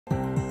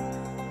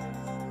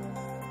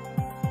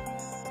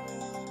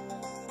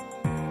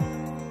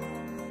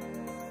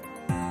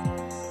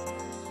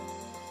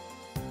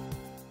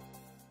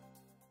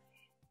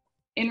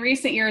In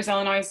recent years,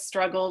 Illinois has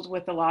struggled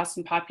with the loss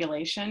in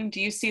population. Do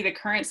you see the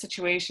current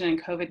situation in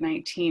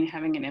COVID-19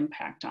 having an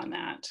impact on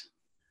that?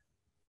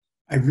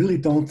 I really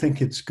don't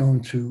think it's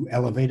going to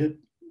elevate it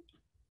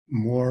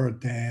more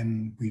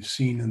than we've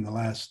seen in the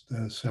last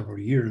several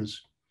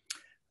years.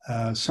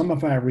 Some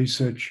of our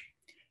research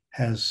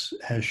has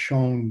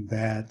shown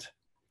that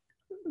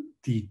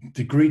the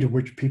degree to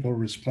which people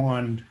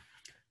respond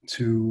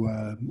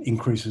to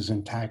increases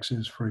in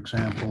taxes, for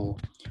example,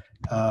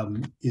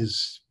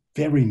 is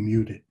very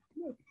muted.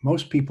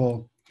 Most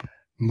people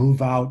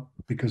move out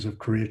because of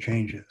career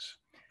changes.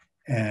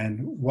 And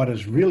what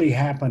has really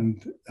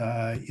happened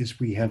is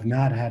we have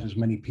not had as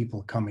many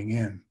people coming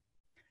in.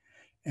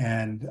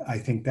 And I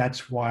think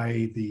that's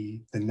why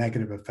the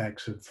negative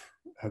effects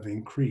have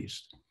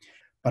increased.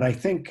 But I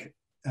think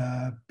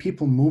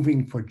people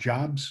moving for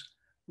jobs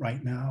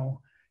right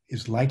now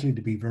is likely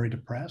to be very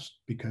depressed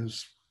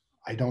because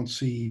I don't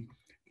see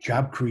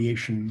job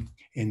creation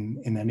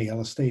in any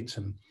other states.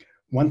 And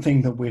one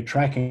thing that we're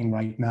tracking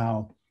right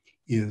now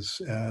is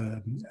a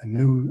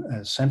new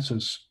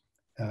census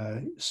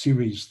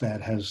series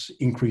that has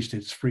increased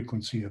its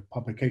frequency of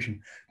publication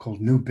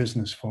called New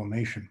Business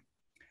Formation.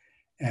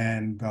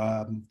 And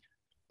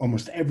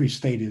almost every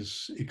state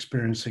is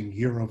experiencing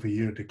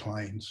year-over-year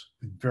declines,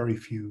 with very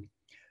few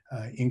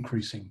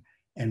increasing.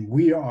 And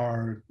we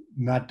are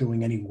not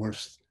doing any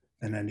worse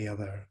than any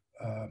other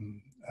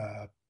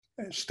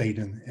state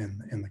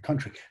in the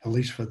country, at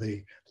least for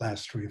the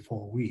last 3 or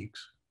 4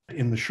 weeks.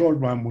 In the short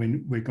run,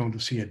 we're going to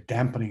see a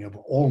dampening of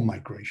all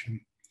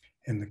migration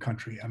in the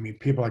country. I mean,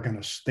 people are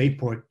going to stay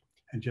put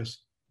and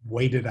just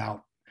wait it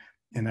out,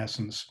 in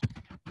essence.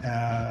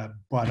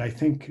 But I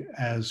think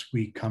as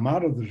we come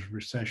out of this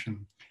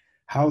recession,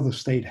 how the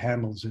state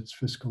handles its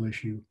fiscal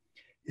issue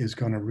is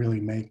going to really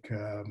make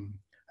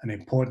an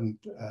important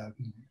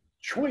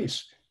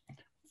choice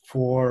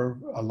for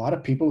a lot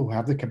of people who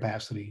have the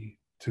capacity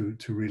to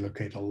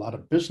relocate, a lot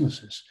of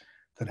businesses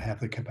that have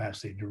the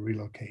capacity to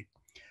relocate.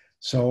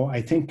 So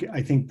I think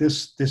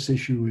this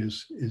issue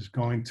is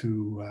going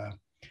to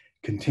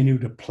continue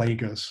to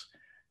plague us,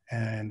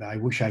 and I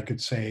wish I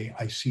could say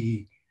I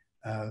see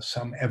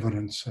some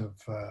evidence of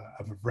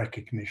a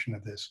recognition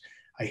of this.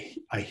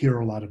 I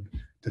hear a lot of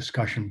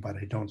discussion, but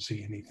I don't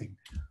see anything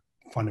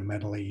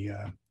fundamentally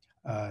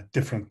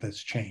different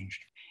that's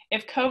changed.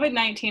 If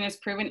COVID-19 has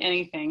proven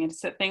anything,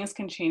 it's that things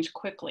can change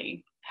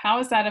quickly. How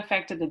has that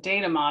affected the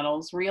data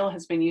models Real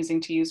has been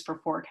using for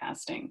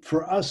forecasting?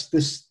 For us,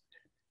 this,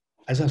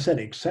 as I said,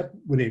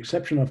 with the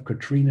exception of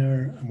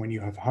Katrina, when you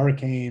have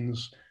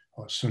hurricanes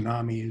or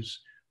tsunamis,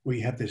 we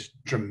have this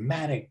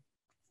dramatic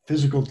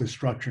physical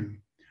destruction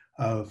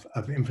of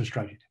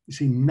infrastructure. You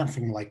see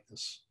nothing like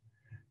this.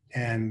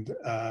 And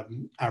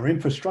our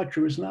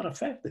infrastructure is not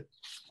affected.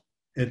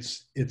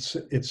 It's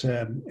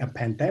a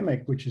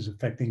pandemic which is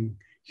affecting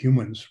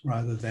humans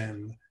rather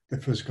than the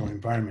physical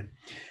environment.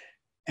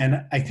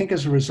 And I think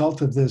as a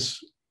result of this,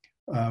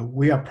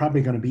 we are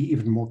probably going to be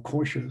even more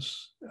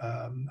cautious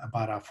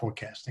about our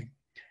forecasting.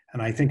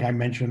 And I think I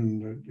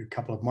mentioned a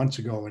couple of months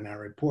ago in our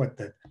report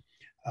that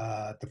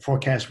the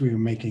forecasts we were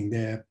making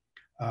there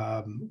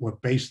were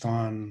based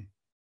on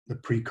the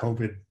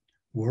pre-COVID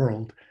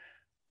world,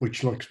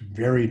 which looks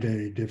very,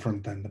 very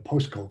different than the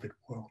post-COVID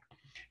world.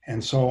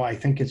 And so I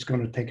think it's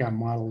going to take our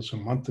models a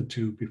month or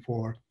two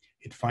before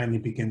it finally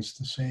begins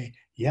to say,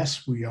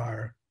 yes, we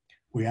are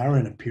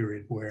in a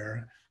period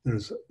where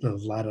there's a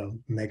lot of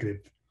negative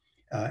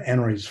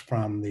entries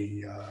from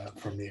the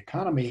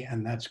economy,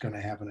 and that's going to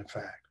have an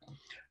effect.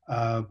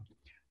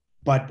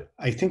 But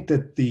I think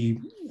that the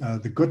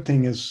good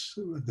thing is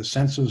the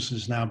census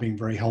is now being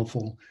very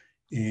helpful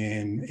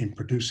in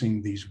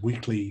producing these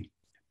weekly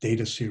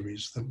data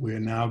series that we're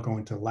now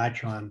going to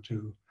latch on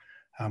to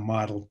our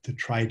model to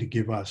try to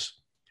give us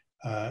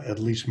at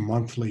least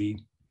monthly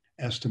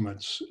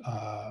estimates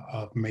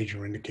of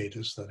major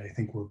indicators that I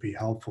think will be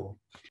helpful.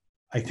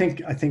 I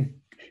think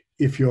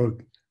if your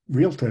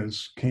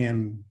realtors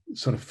can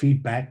sort of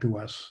feed back to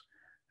us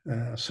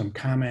some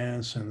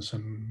comments and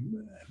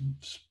some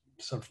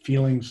sort of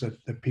feelings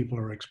that people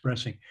are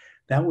expressing,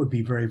 that would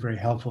be very, very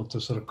helpful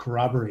to sort of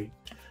corroborate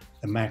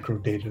the macro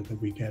data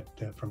that we get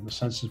from the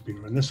Census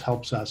Bureau. And this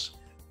helps us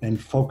then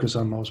focus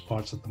on those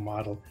parts of the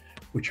model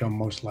which are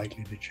most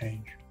likely to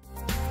change.